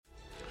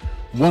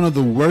One of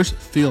the worst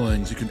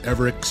feelings you can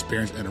ever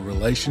experience in a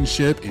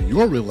relationship, in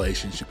your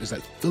relationship, is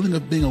that feeling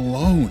of being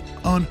alone,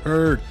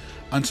 unheard,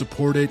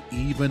 unsupported,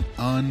 even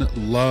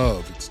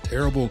unloved. It's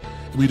terrible,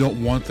 and we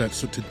don't want that.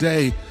 So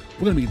today,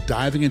 we're going to be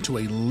diving into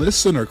a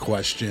listener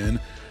question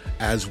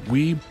as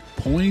we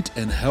point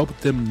and help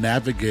them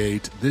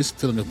navigate this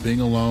feeling of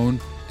being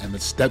alone and the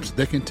steps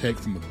they can take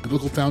from a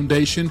biblical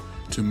foundation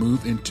to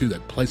move into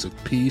that place of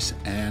peace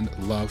and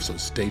love. So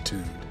stay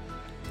tuned.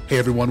 Hey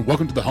everyone,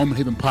 welcome to the Home and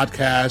Haven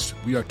Podcast.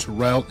 We are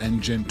Terrell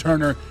and Jen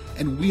Turner,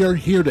 and we are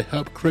here to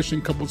help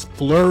Christian couples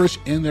flourish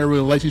in their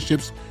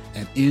relationships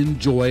and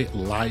enjoy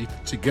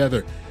life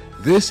together.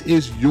 This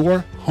is your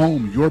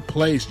home, your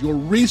place, your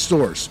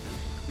resource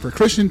for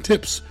Christian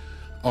tips,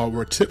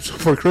 or tips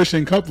for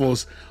Christian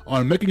couples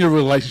on making your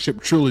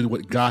relationship truly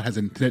what God has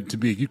intended to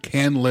be. You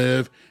can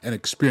live and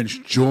experience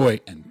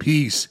joy and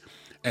peace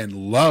and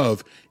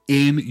love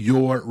in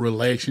your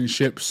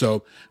relationship.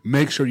 So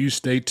make sure you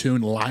stay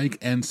tuned, like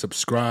and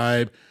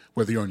subscribe,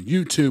 whether you're on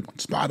YouTube, on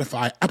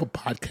Spotify, Apple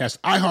Podcasts,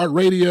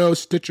 iHeartRadio,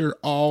 Stitcher,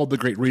 all the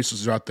great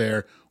resources out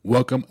there.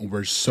 Welcome, and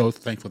we're so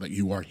thankful that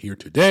you are here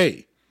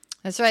today.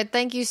 That's right.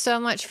 Thank you so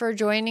much for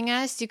joining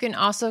us. You can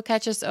also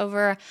catch us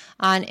over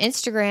on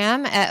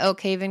Instagram at Oak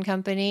Haven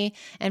Company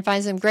and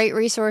find some great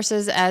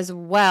resources as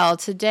well.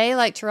 Today,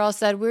 like Terrell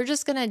said, we're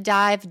just going to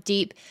dive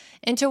deep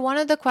into one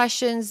of the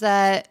questions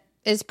that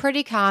is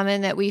pretty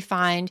common that we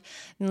find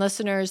and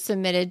listeners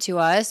submitted to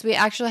us. We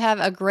actually have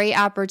a great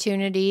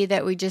opportunity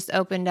that we just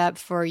opened up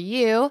for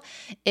you.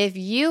 If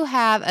you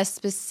have a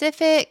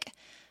specific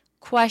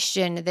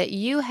question that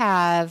you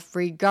have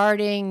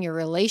regarding your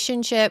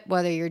relationship,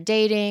 whether you're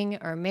dating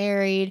or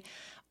married,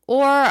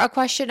 or a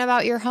question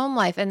about your home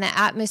life and the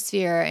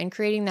atmosphere and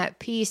creating that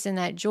peace and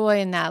that joy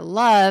and that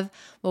love,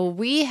 well,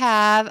 we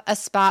have a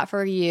spot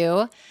for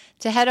you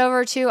to head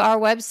over to our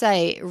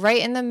website.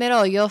 Right in the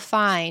middle, you'll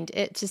find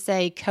it to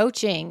say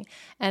coaching,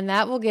 and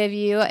that will give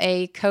you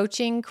a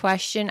coaching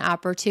question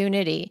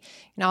opportunity.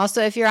 And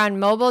also, if you're on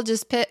mobile,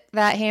 just pick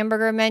that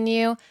hamburger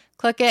menu,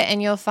 click it, and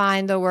you'll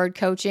find the word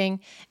coaching,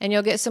 and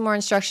you'll get some more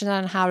instructions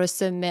on how to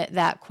submit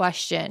that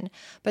question.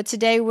 But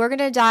today, we're going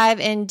to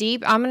dive in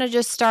deep. I'm going to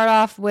just start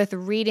off with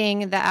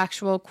reading the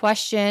actual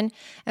question,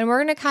 and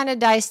we're going to kind of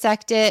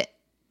dissect it,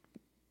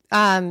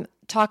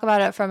 talk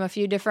about it from a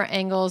few different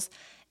angles,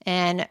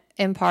 and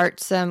impart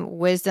some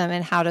wisdom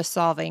in how to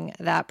solving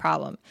that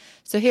problem.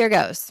 So here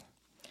goes.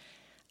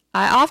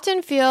 I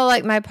often feel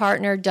like my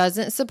partner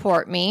doesn't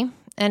support me,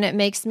 and it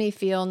makes me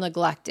feel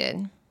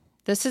neglected.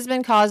 This has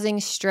been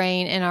causing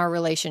strain in our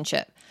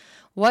relationship.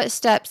 What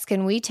steps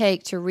can we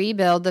take to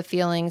rebuild the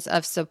feelings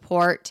of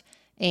support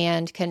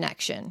and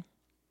connection?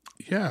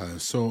 Yeah,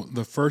 so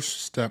the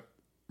first step,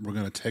 we're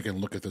going to take a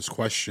look at this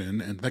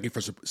question, and thank you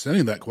for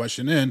sending that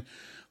question in.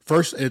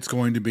 First, it's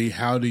going to be,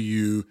 how do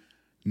you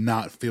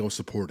not feel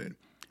supported?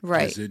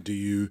 Right. Do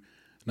you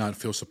not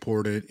feel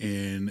supported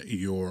in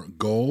your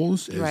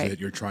goals? Is right. it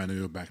you're trying to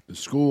go back to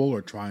school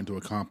or trying to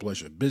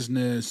accomplish a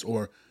business?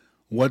 Or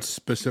what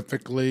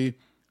specifically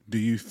do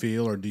you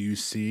feel or do you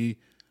see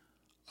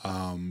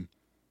a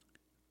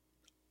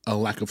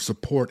lack of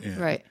support in?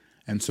 Right.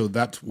 And so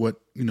that's what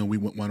we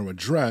want to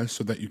address,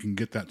 so that you can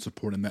get that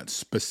support in that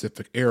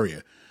specific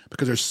area.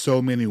 Because there's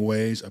so many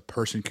ways a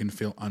person can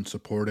feel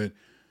unsupported,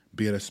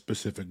 be it a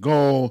specific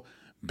goal,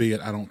 be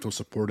it I don't feel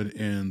supported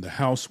in the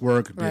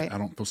housework, be it I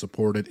don't feel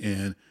supported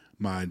in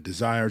my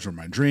desires or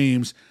my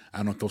dreams,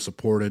 I don't feel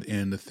supported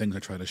in the things I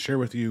try to share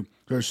with you.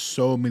 There's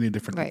so many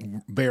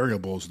different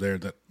variables there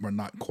that we're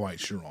not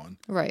quite sure on.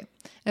 Right.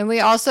 And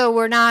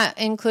we're not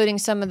including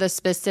some of the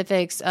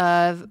specifics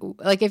of,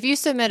 like, if you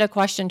submit a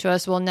question to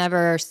us, we'll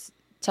never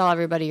tell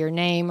everybody your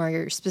name or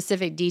your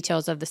specific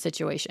details of the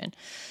situation.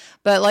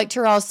 But like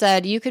Terrell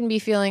said, you can be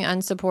feeling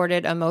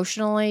unsupported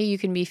emotionally. You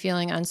can be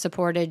feeling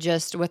unsupported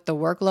just with the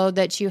workload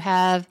that you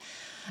have.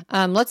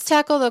 Let's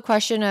tackle the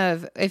question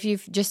of if you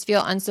just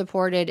feel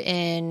unsupported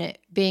in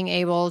being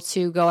able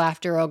to go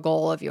after a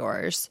goal of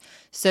yours.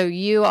 So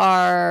you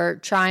are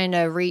trying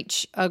to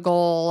reach a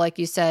goal, like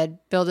you said,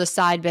 build a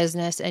side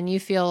business, and you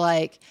feel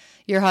like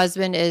your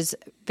husband is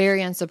very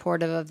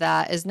unsupportive of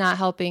that, is not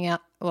helping out.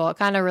 Well, it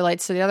kind of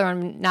relates to the other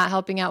one, not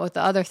helping out with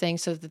the other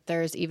things so that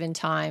there's even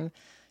time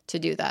to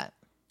do that.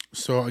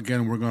 So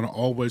again, we're going to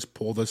always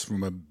pull this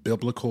from a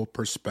biblical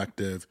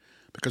perspective,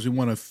 because we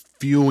want to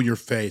fuel your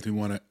faith. We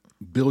want to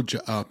build you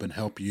up and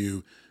help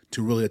you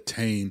to really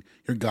attain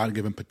your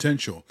God-given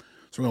potential.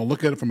 So we're going to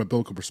look at it from a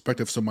biblical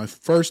perspective. So my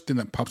first thing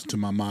that pops into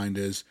my mind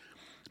is,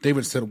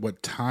 David said,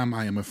 "What time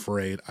I am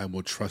afraid, I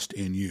will trust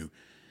in you."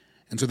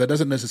 And so that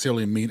doesn't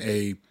necessarily mean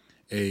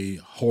a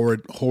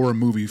horror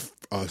movie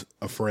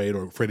afraid,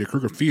 or Freddy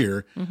Krueger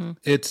fear. Mm-hmm.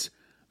 It's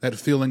that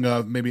feeling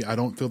of maybe I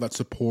don't feel that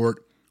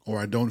support, or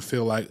I don't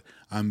feel like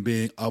I'm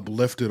being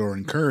uplifted or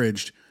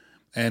encouraged.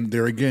 And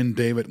there again,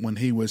 David, when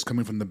he was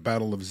coming from the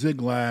Battle of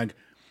Ziklag,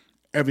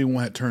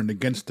 everyone had turned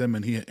against him,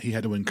 and he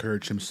had to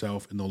encourage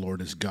himself in the Lord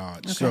his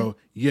God. Okay. So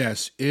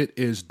yes, it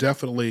is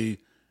definitely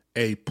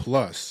a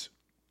plus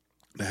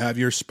to have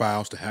your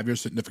spouse, to have your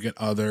significant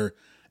other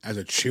as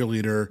a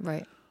cheerleader,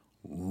 right,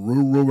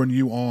 luring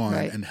you on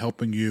Right. and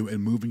helping you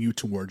and moving you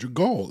towards your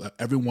goal.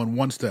 Everyone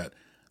wants that.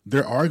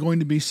 There are going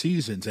to be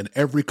seasons, and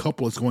every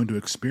couple is going to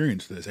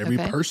experience this. Every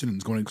Okay. person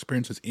is going to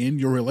experience this in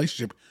your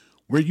relationship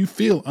where you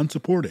feel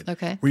unsupported,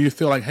 Okay. where you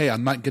feel like, hey,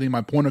 I'm not getting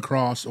my point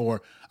across,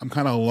 or I'm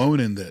kind of alone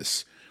in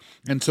this.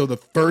 And so the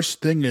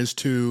first thing is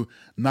to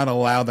not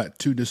allow that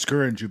to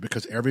discourage you,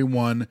 because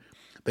everyone,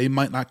 they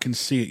might not can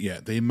see it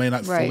yet. They may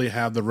not Right. fully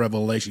have the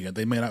revelation yet.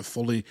 They may not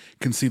fully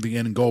can see the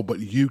end goal, but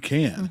you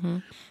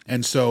can.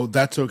 And so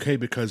that's okay,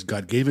 because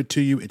God gave it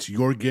to you. It's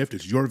your gift.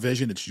 It's your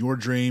vision. It's your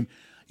dream.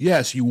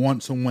 Yes, you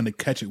want someone to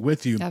catch it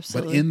with you.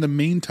 Absolutely. But in the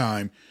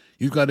meantime,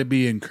 you've got to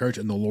be encouraged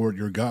in the Lord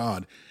your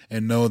God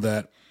and know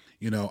that,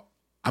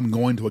 I'm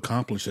going to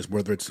accomplish this,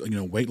 whether it's,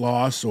 weight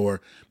loss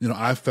or,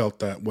 I felt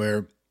that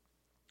where,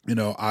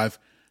 I've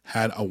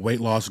had a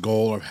weight loss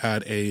goal or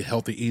had a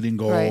healthy eating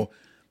goal, Right.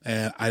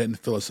 and I didn't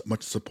feel as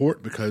much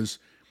support because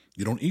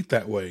you don't eat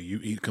that way. You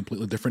eat a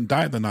completely different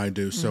diet than I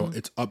do. So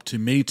it's up to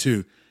me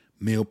to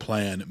meal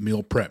plan,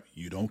 meal prep.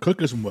 You don't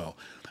cook as well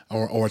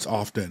or as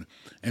often.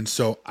 And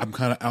so I'm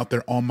kind of out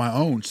there on my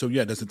own. So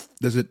yeah, does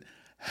it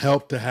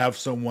help to have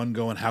someone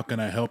going, how can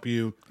I help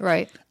you?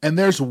 Right. And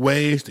there's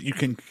ways that you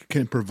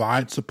can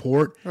provide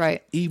support,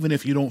 Right. even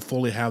if you don't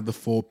fully have the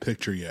full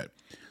picture yet.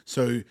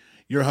 So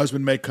your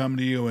husband may come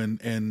to you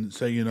and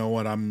say, you know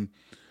what, I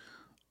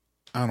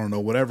don't know,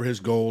 whatever his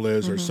goal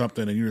is or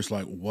something, and you're just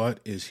like, what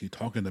is he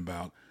talking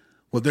about?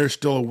 Well, there's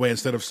still a way,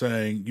 instead of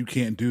saying you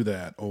can't do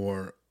that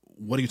or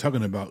what are you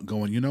talking about,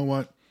 going, you know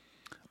what,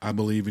 I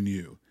believe in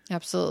you.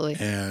 Absolutely.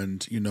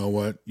 And you know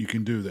what, you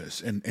can do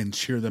this, and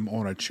cheer them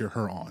on, or cheer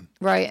her on.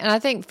 Right. And I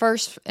think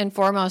first and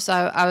foremost,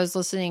 I was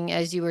listening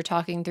as you were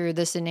talking through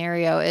the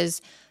scenario,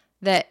 is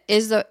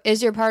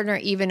your partner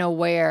even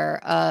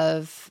aware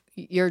of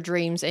your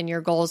dreams and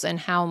your goals and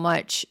how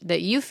much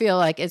that you feel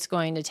like it's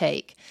going to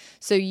take?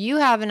 So you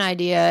have an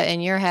idea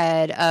in your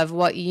head of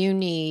what you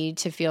need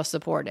to feel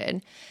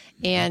supported.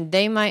 And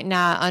they might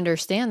not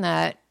understand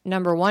that,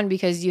 number one,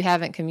 because you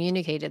haven't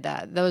communicated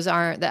that. Those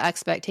aren't the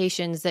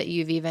expectations that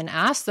you've even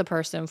asked the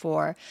person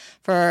for.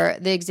 For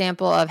the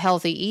example of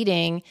healthy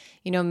eating,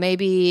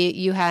 maybe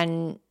you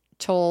hadn't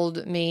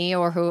told me,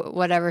 or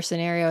whatever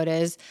scenario it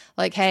is,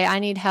 like, hey, I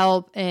need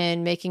help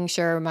in making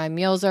sure my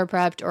meals are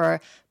prepped,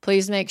 or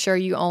please make sure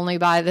you only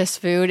buy this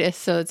food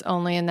so it's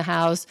only in the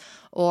house,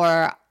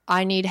 or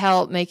I need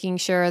help making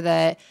sure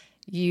that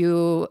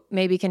you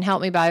maybe can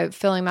help me by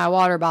filling my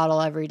water bottle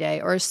every day,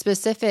 or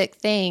specific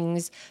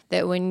things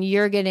that when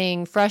you're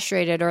getting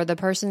frustrated or the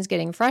person's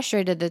getting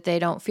frustrated that they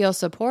don't feel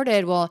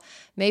supported, well,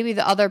 maybe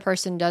the other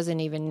person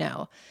doesn't even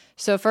know.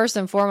 So first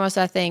and foremost,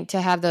 I think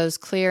to have those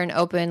clear and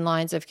open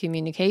lines of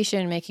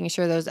communication, making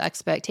sure those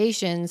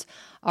expectations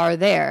are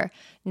there.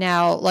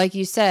 Now, like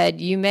you said,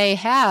 you may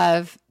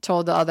have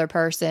told the other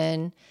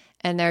person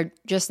and they're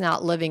just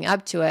not living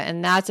up to it.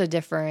 And that's a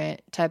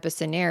different type of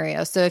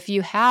scenario. So if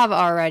you have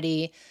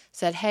already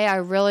said, hey, I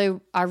really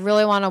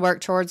want to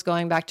work towards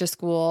going back to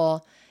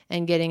school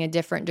and getting a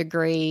different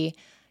degree,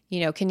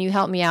 can you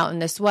help me out in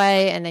this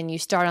way? And then you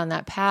start on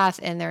that path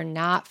and they're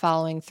not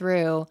following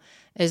through.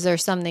 Is there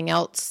something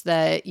else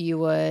that you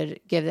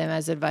would give them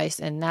as advice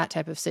in that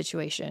type of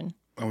situation?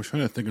 I was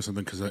trying to think of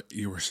something, because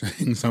you were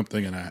saying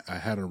something and I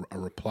had a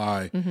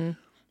reply, and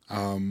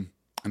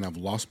I've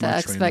lost my train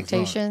of thought.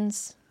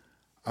 Expectations?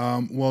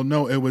 Well,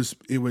 no, it was,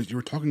 you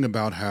were talking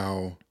about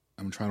how,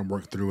 I'm trying to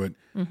work through it,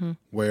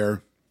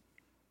 where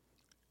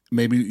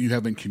maybe you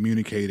haven't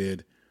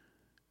communicated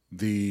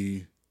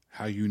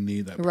how you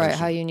need that person. Right,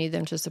 how you need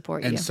them to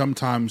support and you.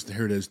 sometimes,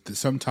 here it is,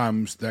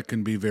 sometimes that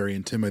can be very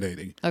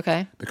intimidating.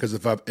 Okay. Because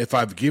if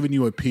I've given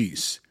you a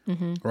piece,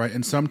 right,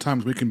 and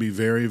sometimes we can be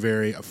very,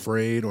 very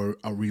afraid or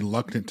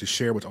reluctant to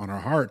share what's on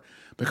our heart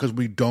because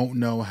we don't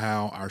know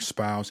how our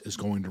spouse is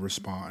going to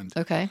respond.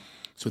 Okay.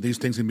 So these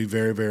things can be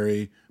very,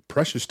 very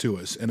precious to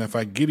us. And if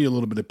I give you a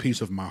little bit of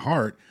piece of my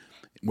heart,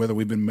 whether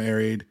we've been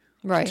married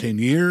Right. 10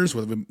 years,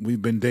 whether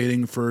we've been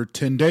dating for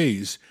 10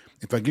 days,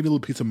 if I give you a little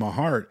piece of my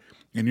heart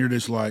and you're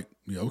just like,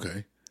 yeah,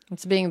 okay.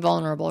 It's being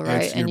vulnerable,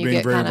 right? You're And you being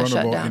get very kind of shut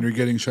vulnerable down. and you're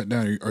getting shut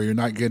down, or you're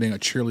not getting a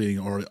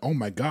cheerleading, or, oh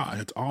my God,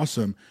 it's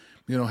awesome.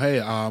 Hey,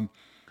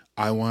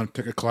 I want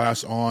to take a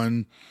class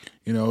on,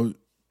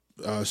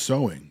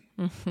 sewing.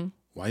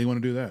 Why do you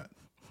want to do that?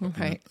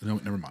 Right. No,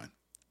 never mind.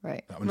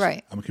 Right. I'm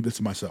Right. going to keep this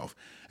to myself,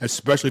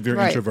 especially if you're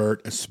an Right.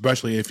 introvert,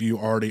 especially if you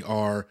already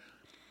are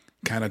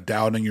kind of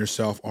doubting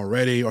yourself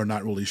already or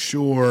not really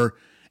sure,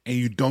 and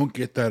you don't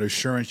get that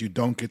assurance, you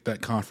don't get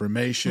that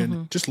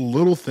confirmation. Just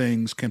little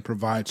things can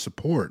provide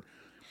support.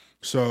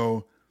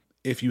 So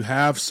if you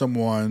have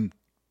someone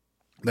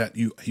that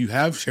you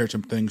have shared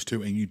some things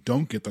to and you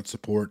don't get that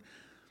support,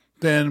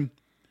 then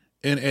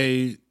in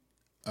a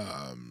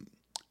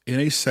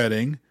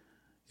setting,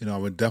 I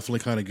would definitely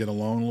kind of get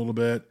alone a little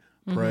bit,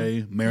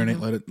 pray, marinate,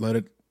 let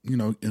it,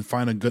 and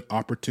find a good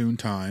opportune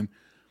time.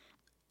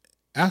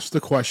 Ask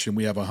the question.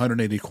 We have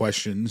 180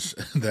 questions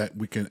that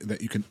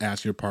you can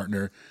ask your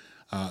partner.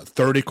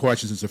 30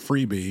 questions is a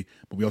freebie,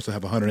 but we also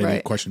have a 180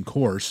 Right. question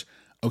course.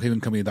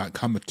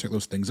 okhavencompany.com to check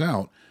those things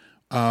out.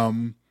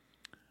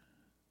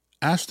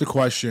 ask the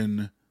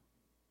question,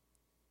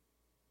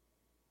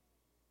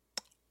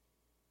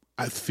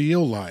 I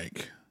feel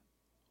like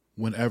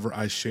whenever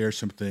I share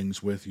some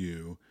things with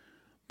you,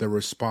 the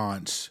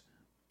response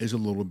is a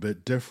little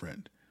bit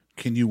different.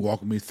 Can you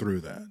walk me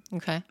through that?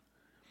 Okay.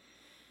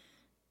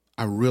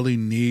 I really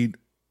need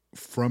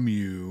from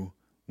you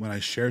when I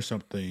share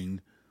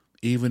something,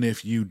 even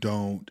if you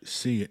don't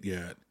see it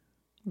yet,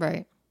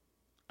 Right.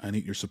 I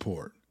need your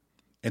support.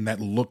 And that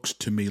looks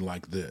to me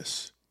like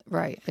this.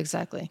 Right.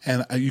 Exactly.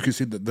 And you can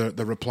see that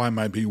the reply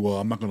might be, well,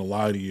 I'm not going to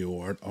lie to you.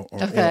 Or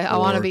Okay. I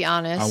want to be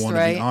honest. I want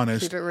right? to be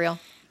honest. Keep it real.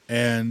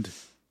 And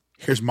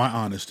here's my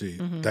honesty.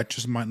 That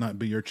just might not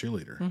be your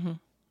cheerleader.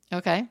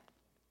 Okay.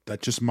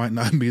 That just might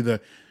not be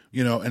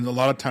and a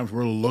lot of times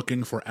we're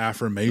looking for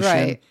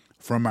affirmation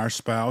from our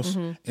spouse.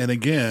 And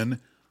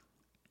again,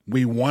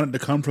 we want it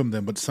to come from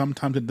them, but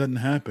sometimes it doesn't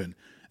happen.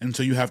 And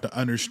so you have to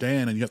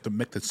understand and you have to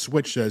make the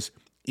switch as,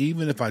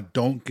 even if I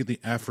don't get the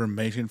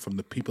affirmation from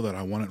the people that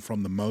I want it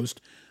from the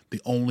most,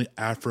 the only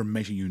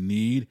affirmation you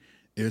need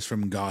is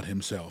from God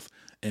himself.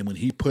 And when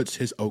he puts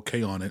his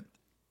okay on it,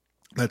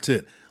 that's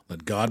it.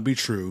 Let God be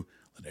true.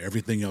 Let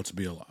everything else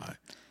be a lie.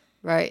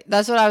 Right.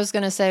 That's what I was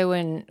going to say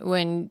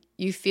when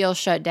you feel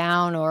shut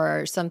down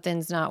or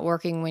something's not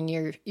working, when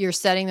you're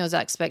setting those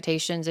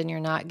expectations and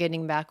you're not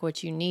getting back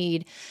what you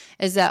need,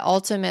 is that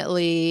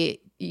ultimately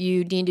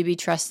you need to be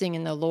trusting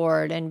in the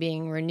Lord and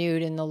being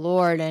renewed in the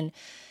Lord and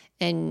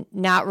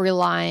not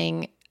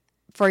relying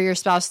for your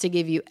spouse to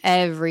give you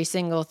every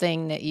single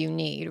thing that you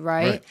need,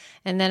 right?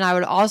 And then I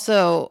would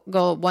also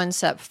go one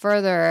step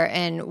further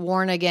and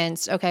warn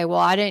against, okay, well,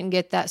 I didn't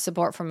get that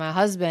support from my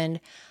husband.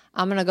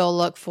 I'm going to go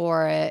look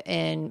for it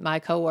in my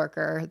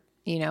coworker,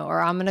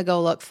 or I'm going to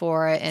go look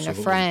for it in a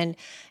friend.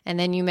 And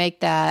then you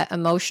make that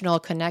emotional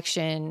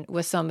connection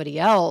with somebody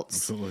else.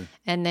 Absolutely.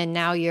 And then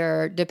now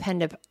you're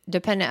dependent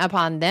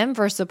upon them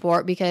for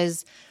support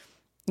because,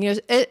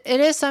 it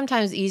is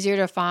sometimes easier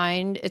to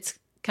find, it's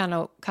kind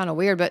of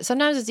weird, but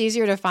sometimes it's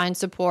easier to find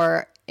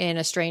support in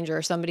a stranger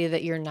or somebody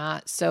that you're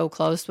not so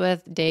close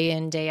with day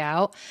in, day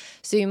out.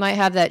 So you might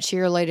have that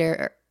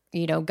cheerleader,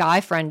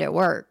 guy friend at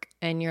work.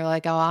 And you're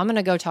like, oh, I'm going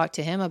to go talk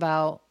to him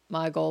about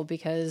my goal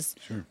because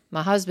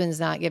my husband's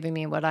not giving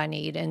me what I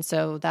need. And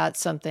so that's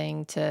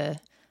something to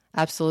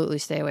absolutely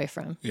stay away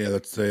from. Yeah,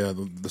 that's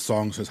the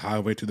song says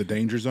highway to the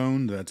danger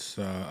zone. That's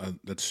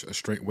a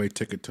straightway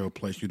ticket to a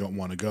place you don't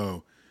want to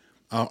go.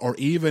 Or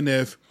even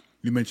if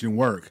you mentioned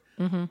work,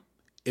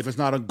 if it's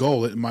not a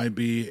goal, it might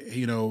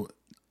be,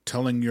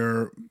 telling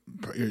your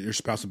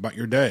spouse about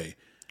your day.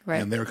 Right.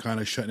 And they're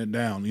kind of shutting it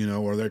down,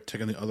 or they're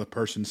taking the other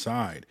person's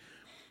side.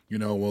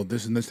 Well,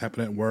 this and this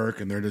happened at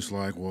work, and they're just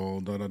like, well,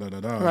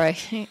 da-da-da-da-da.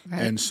 Right.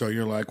 And so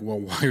you're like,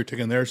 well, why you're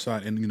taking their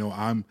side? And,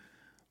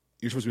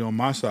 you're supposed to be on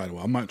my side.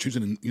 Well, I'm not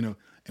choosing,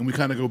 and we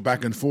kind of go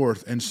back and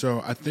forth. And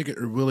so I think it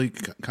really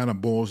kind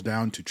of boils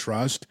down to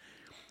trust.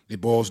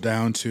 It boils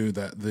down to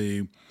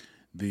the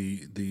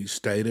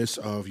status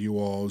of you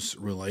all's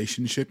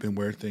relationship and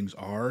where things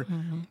are.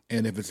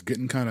 And if it's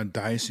getting kind of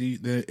dicey,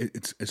 then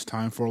it's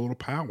time for a little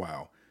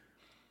powwow.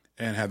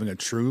 And having a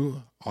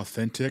true,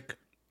 authentic,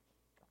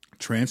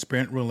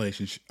 transparent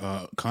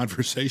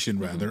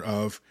conversation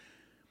of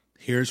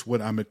here's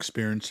what I'm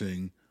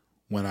experiencing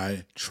when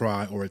I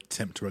try or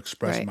attempt to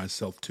express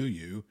myself to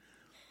you,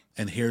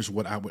 and here's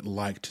what I would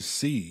like to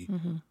see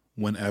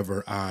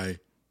whenever I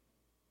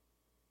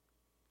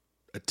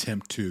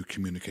attempt to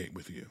communicate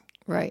with you.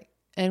 Right.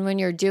 And when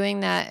you're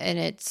doing that and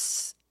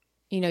it's,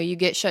 you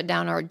get shut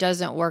down or it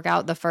doesn't work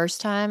out the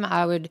first time,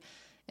 I would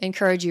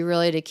encourage you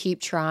really to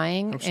keep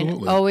trying. Absolutely.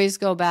 And always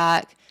go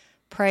back,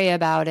 pray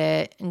about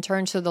it, and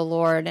turn to the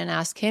Lord and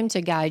ask him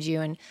to guide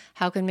you. And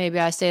how can maybe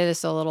I say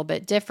this a little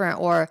bit different?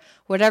 Or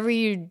whatever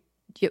you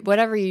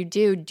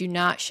do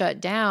not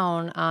shut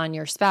down on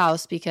your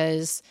spouse,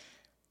 because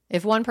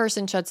if one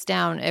person shuts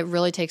down, it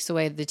really takes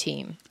away the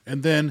team.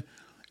 And then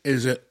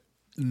is it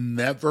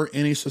never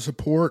any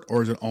support,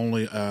 or is it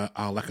only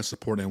a lack of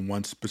support in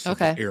one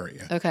specific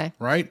area? Okay.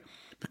 Right?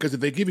 Because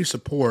if they give you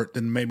support,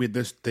 then maybe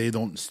they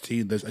don't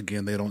see this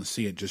again. They don't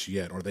see it just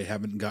yet, or they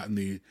haven't gotten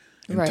the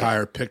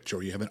entire picture,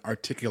 or you haven't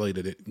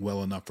articulated it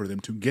well enough for them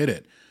to get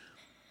it.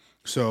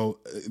 So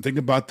think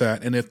about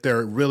that. And if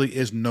there really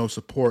is no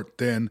support,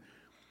 then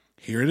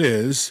here it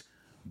is.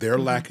 They're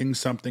lacking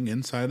something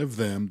inside of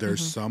them.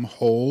 There's some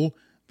hole.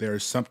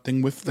 There's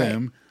something with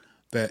them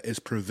that is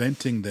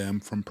preventing them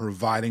from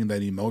providing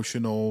that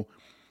emotional,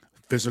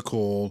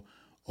 physical,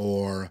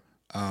 or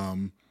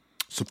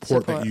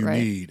support that you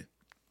need.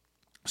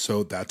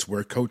 So that's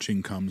where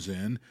coaching comes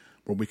in,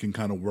 where we can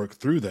kind of work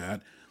through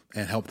that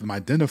and help them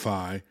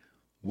identify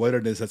what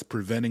it is that's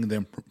preventing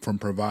them from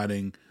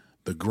providing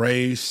the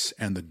grace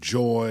and the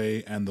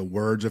joy and the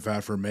words of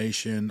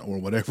affirmation, or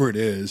whatever it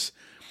is,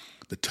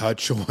 the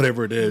touch or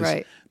whatever it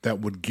is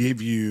that would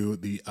give you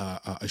the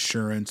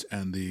assurance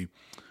and the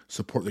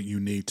support that you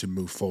need to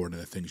move forward in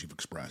the things you've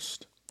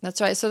expressed. That's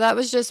right. So that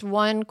was just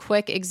one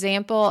quick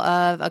example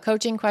of a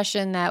coaching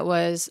question that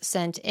was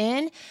sent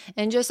in,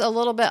 and just a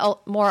little bit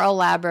more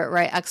elaborate,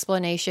 right,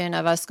 explanation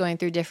of us going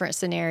through different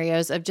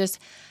scenarios of just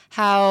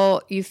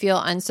how you feel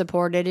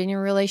unsupported in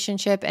your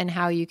relationship and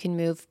how you can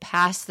move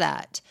past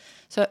that.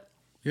 So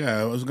yeah,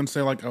 I was going to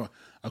say like a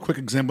quick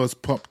example that's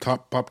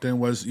popped in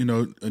was,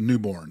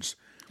 newborns.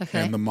 Okay.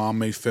 And the mom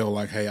may feel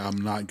like, hey, I'm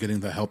not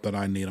getting the help that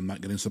I need. I'm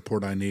not getting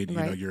support I need.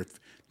 Right. You're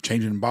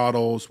changing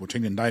bottles, we're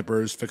changing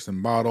diapers,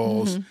 fixing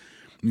bottles.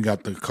 Mm-hmm. You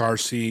got the car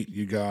seat,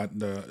 you got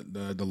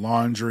the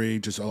laundry,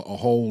 just a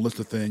whole list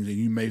of things. And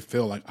you may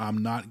feel like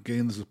I'm not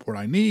getting the support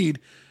I need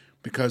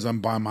because I'm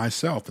by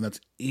myself. And that's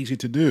easy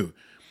to do.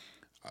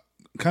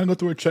 Kind of go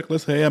through a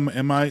checklist. Hey,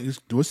 am I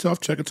do a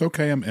self-check? It's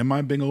okay. Am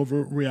I being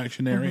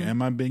overreactionary? Mm-hmm.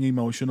 Am I being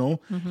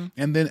emotional? Mm-hmm.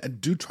 And then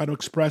do try to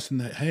express in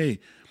that, hey,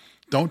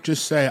 don't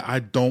just say I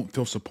don't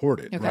feel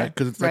supported, okay. Right?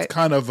 Because that's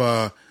kind of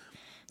a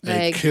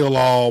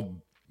kill-all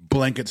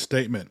blanket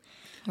statement.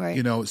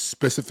 Right.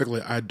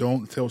 Specifically, I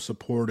don't feel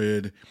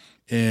supported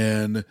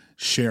in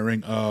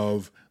sharing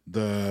of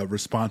the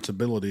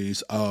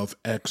responsibilities of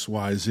X,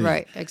 Y, Z.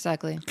 Right,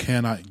 exactly.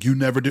 You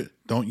never do.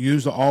 Don't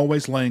use the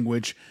always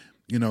language.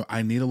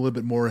 I need a little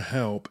bit more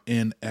help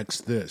in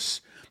X this.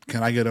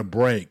 Can I get a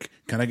break?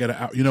 Can I get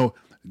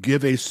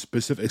give a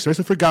specific,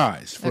 especially for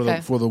guys,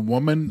 for the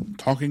woman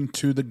talking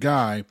to the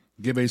guy,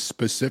 give a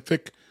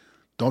specific,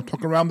 don't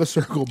talk around the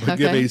circle, but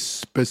give a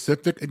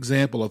specific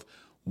example of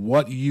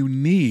what you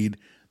need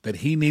that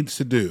he needs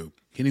to do.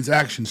 He needs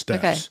action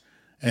steps. Okay.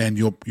 And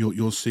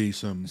you'll see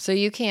some. So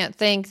you can't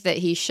think that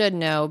he should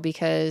know,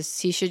 because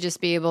he should just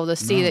be able to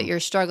see that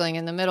you're struggling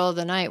in the middle of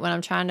the night when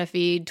I'm trying to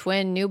feed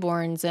twin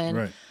newborns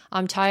and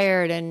I'm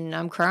tired and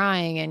I'm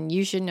crying, and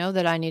you should know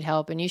that I need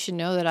help, and you should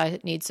know that I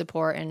need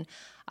support, and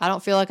I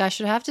don't feel like I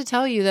should have to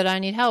tell you that I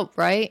need help,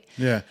 right?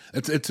 Yeah,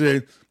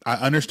 I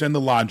understand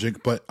the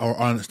logic, or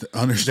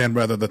understand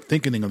rather the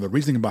thinking or the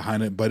reasoning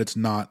behind it, but it's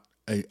not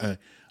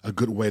a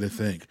good way to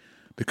think,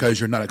 because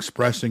you're not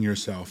expressing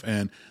yourself,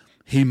 and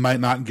he might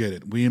not get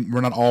it.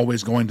 We're not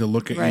always going to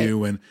look at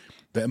you, and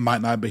that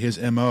might not be his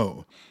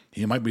MO.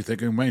 He might be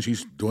thinking, man,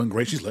 she's doing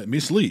great. She's letting me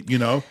sleep,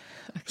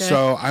 Okay.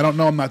 So I don't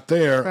know. I'm not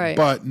there,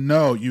 but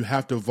no, you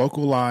have to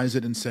vocalize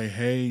it and say,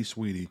 hey,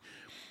 sweetie,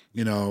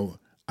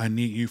 I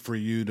need you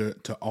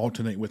to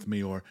alternate with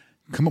me, or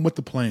come up with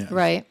the plan.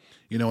 Right.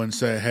 And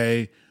say,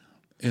 hey,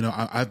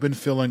 I've been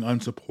feeling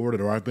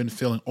unsupported, or I've been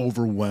feeling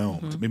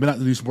overwhelmed. Mm-hmm. Maybe not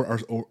at least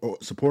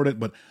supported,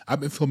 but I've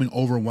been feeling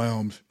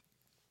overwhelmed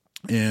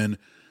in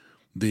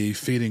the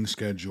feeding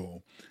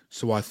schedule.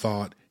 So I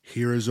thought,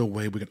 here is a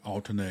way we can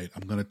alternate.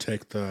 I'm going to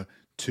take the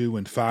 2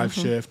 and 5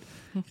 shift.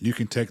 You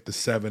can take the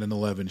 7 and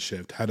 11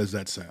 shift. How does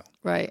that sound?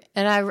 Right.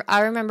 And I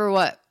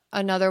remember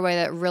another way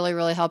that really,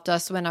 really helped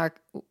us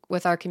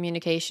with our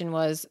communication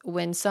was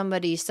when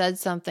somebody said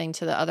something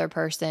to the other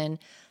person,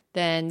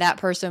 then that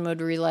person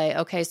would relay,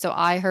 okay, so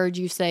I heard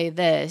you say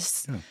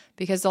this. Yeah.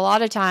 Because a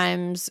lot of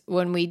times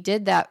when we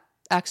did that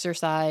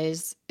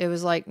exercise, it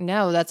was like,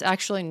 no, that's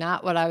actually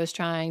not what I was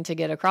trying to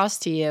get across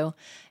to you.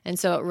 And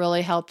so it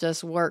really helped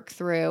us work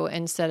through,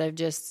 instead of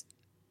just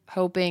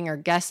hoping or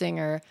guessing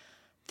or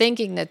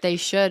thinking that they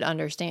should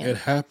understand. It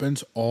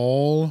happens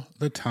all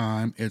the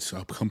time. It's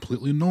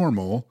completely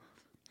normal,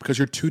 because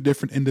you're two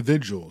different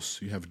individuals.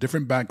 You have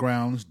different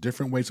backgrounds,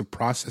 different ways of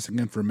processing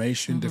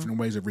information, different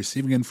ways of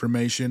receiving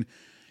information.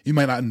 You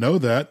might not know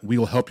that. We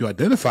will help you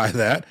identify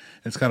that.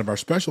 It's kind of our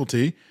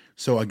specialty.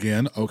 So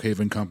again,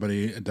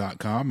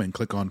 oakhavencompany.com and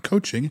click on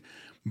coaching.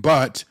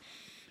 But,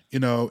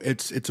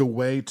 it's a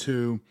way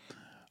to,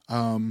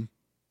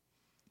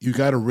 you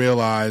got to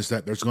realize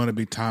that there's going to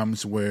be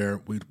times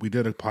where we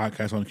did a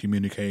podcast on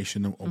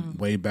communication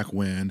way back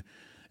when,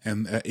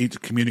 and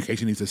each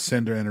communication needs a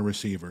sender and a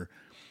receiver.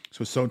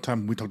 So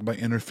sometimes we talk about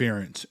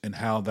interference and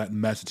how that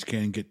message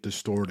can get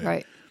distorted.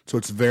 Right. So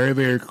it's very,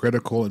 very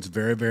critical. It's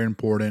very, very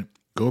important.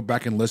 Go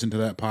back and listen to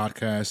that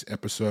podcast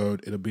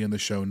episode. It'll be in the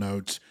show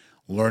notes.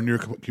 Learn your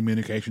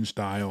communication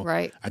style.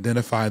 Right.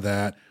 Identify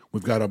that.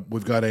 We've got a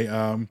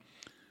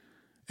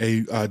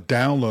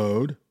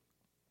download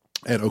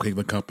at Oak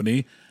Haven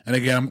Company. And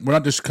again, we're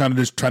not just trying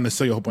to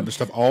sell you a whole bunch of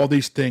stuff. All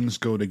these things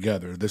go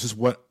together. This is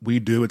what we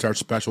do. It's our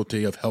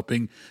specialty of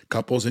helping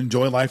couples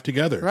enjoy life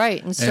together.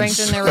 Right, and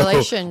strengthen their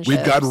relationships.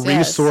 We've got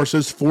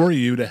resources for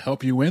you to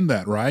help you in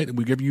that, right?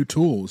 We give you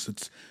tools.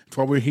 It's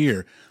why we're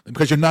here,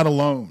 because you're not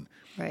alone.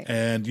 Right.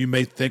 And you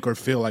may think or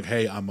feel like,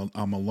 hey, I'm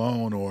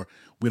alone, or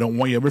we don't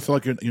want you. Ever feel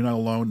like you're not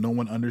alone? No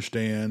one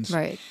understands.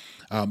 Right.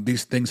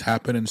 These things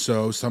happen, and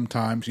so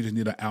sometimes you just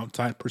need an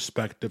outside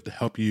perspective to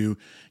help you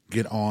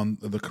get on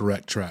the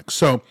correct track.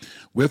 So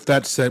with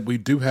that said, we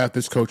do have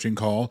this coaching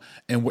call,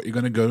 and what you're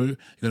going to go to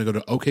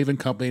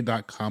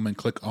oakhavencompany.com and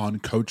click on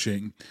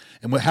coaching.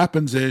 And what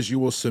happens is you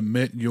will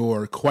submit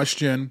your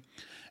question,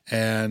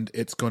 and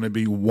it's going to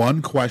be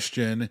one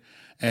question,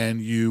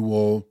 and you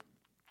will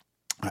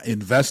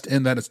invest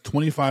in that. It's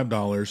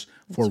 $25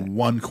 for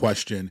one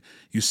question.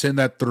 You send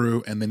that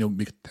through, and then you'll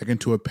be taken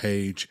to a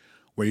page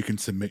where you can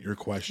submit your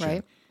question.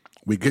 Right.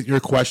 We get your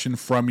question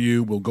from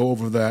you. We'll go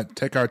over that,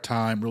 take our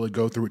time, really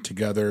go through it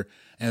together,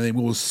 and then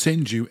we will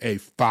send you a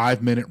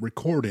 5-minute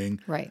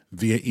recording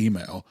via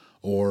email,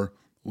 or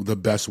the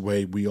best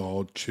way we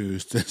all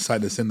choose to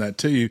decide to send that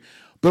to you.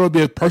 But it'll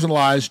be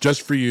personalized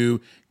just for you,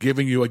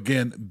 giving you,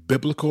 again,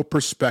 biblical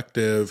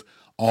perspective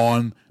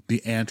on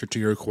the answer to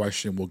your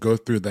question. We'll go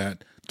through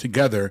that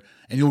together,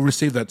 and you'll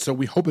receive that. So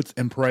we hope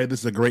and pray this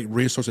is a great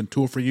resource and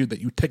tool for you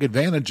that you take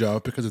advantage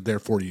of, because it's there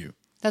for you.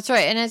 That's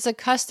right. And it's a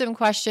custom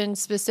question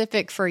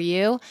specific for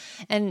you.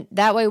 And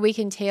that way we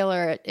can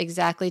tailor it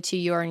exactly to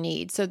your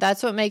needs. So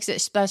that's what makes it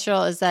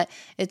special, is that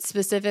it's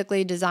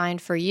specifically designed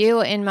for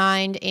you in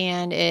mind.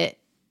 And it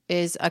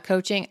is a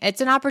coaching. It's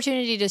an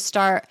opportunity to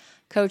start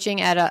coaching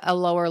at a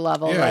lower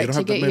level, right?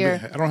 I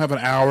don't have an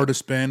hour to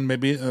spend,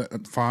 maybe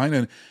fine.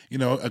 And,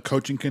 a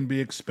coaching can be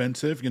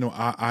expensive.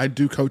 I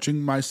do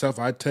coaching myself.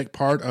 I take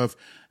part of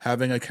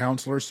having a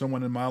counselor,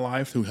 someone in my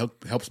life who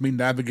helps me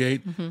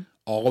navigate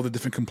all the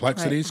different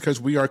complexities, because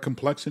we are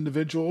complex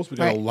individuals. We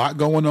got a lot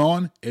going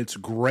on. It's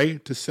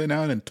great to sit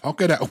down and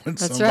talk it out with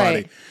somebody.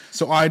 Right.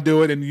 So I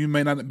do it, and you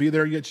may not be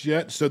there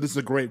yet. So this is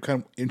a great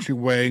kind of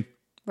entryway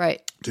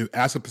to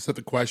ask a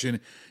specific question,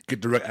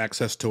 get direct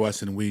access to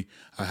us, and we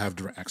have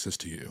direct access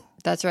to you.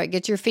 That's right.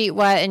 Get your feet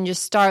wet and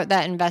just start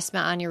that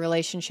investment on your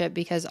relationship,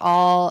 because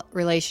all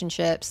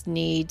relationships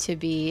need to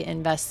be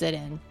invested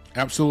in.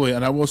 Absolutely.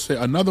 And I will say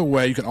another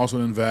way you can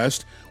also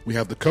invest. We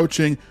have the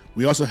coaching.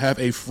 We also have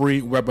a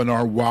free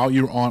webinar while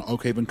you're on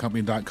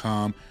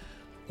oakhavencompany.com,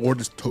 or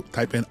just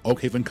type in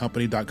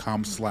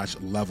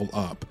oakhavencompany.com/level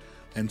up.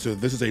 And so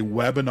this is a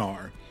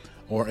webinar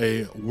or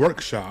a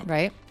workshop.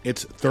 Right.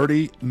 It's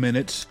 30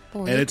 minutes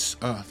 40. And it's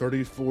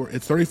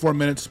 34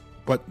 minutes,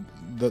 but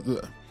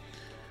the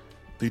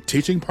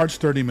teaching part's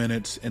 30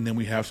 minutes, and then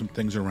we have some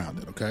things around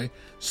it. Okay.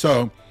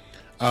 So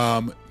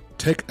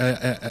take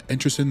an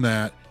interest in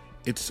that.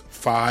 It's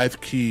 5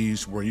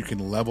 keys where you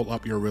can level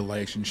up your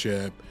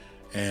relationship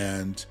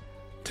and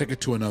take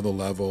it to another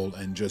level,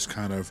 and just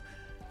kind of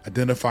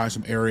identify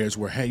some areas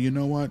where, hey, you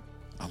know what?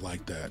 I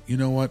like that. You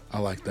know what? I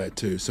like that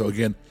too. So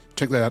again,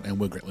 check that out, and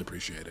we'll greatly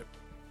appreciate it.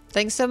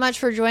 Thanks so much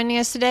for joining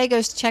us today.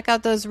 Go check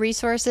out those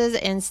resources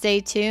and stay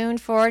tuned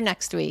for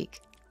next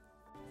week.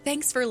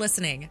 Thanks for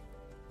listening.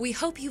 We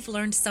hope you've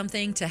learned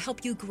something to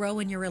help you grow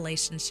in your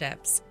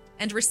relationships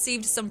and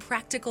received some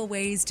practical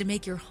ways to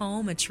make your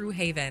home a true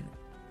haven.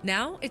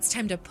 Now it's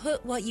time to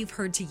put what you've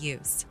heard to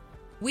use.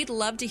 We'd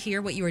love to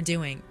hear what you are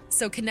doing,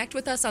 so connect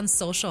with us on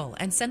social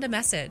and send a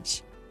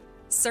message.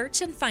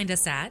 Search and find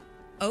us at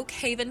Oak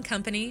Haven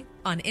Company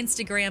on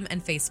Instagram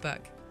and Facebook.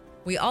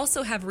 We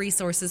also have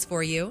resources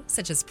for you,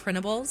 such as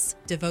printables,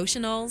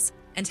 devotionals,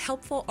 and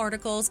helpful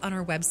articles on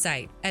our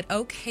website at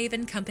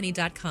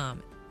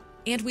oakhavencompany.com.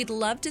 And we'd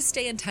love to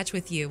stay in touch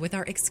with you with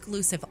our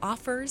exclusive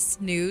offers,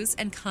 news,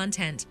 and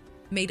content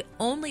made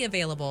only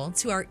available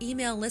to our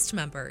email list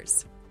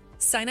members.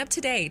 Sign up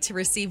today to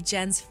receive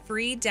Jen's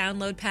free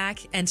download pack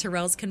and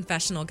Terrell's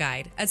confessional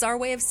guide as our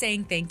way of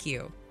saying thank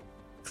you.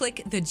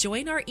 Click the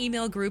Join Our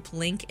Email Group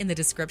link in the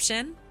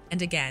description.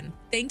 And again,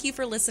 thank you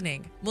for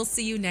listening. We'll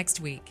see you next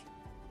week.